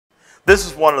This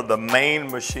is one of the main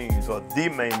machines, or the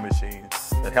main machines,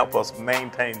 that help us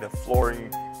maintain the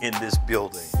flooring in this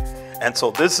building. And so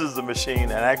this is the machine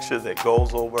that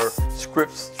goes over,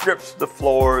 strips the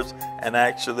floors, and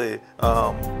actually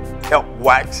help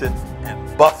wax it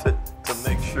and buff it to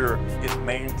make sure it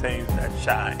maintains that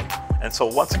shine. And so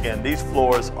once again, these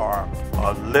floors are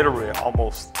literally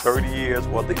almost 30 years.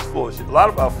 Well, these floors, a lot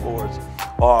of our floors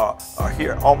are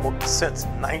here almost since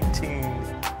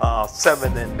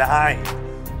 1979.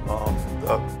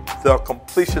 The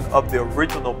completion of the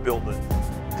original building,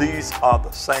 these are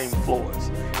the same floors.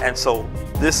 And so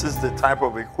this is the type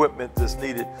of equipment that's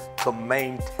needed to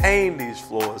maintain these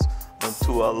floors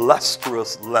to a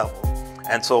lustrous level.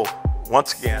 And so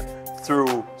once again,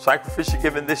 through Sacrificial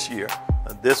Giving this year,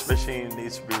 this machine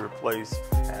needs to be replaced,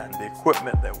 and the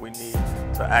equipment that we need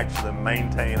to actually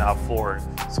maintain our flooring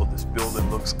so this building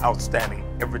looks outstanding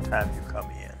every time you come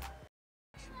in.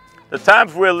 The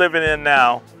times we're living in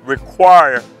now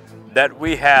require that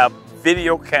we have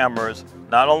video cameras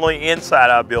not only inside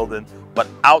our building, but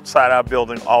outside our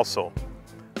building also.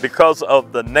 Because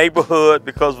of the neighborhood,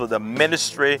 because of the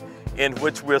ministry in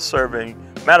which we're serving.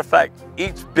 Matter of fact,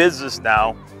 each business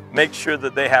now makes sure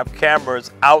that they have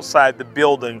cameras outside the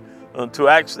building to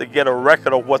actually get a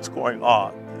record of what's going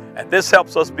on. And this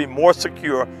helps us be more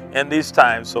secure in these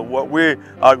times. So what we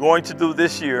are going to do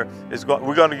this year is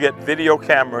we're going to get video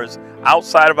cameras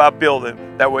outside of our building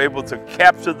that we're able to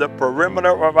capture the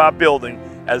perimeter of our building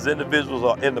as individuals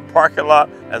are in the parking lot,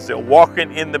 as they're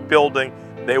walking in the building.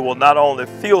 They will not only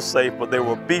feel safe, but they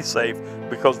will be safe,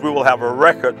 because we will have a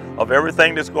record of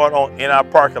everything that's going on in our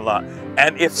parking lot.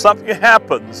 And if something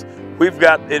happens, we've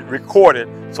got it recorded,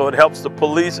 so it helps the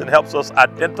police and helps us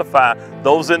identify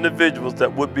those individuals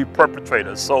that would be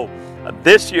perpetrators. So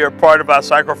this year, part of our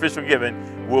sacrificial giving,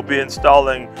 we'll be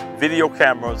installing video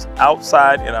cameras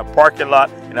outside in our parking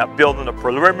lot, in our building, the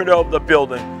perimeter of the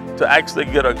building, to actually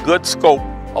get a good scope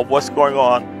of what's going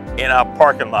on in our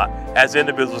parking lot as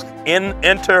individuals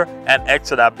enter and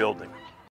exit our building.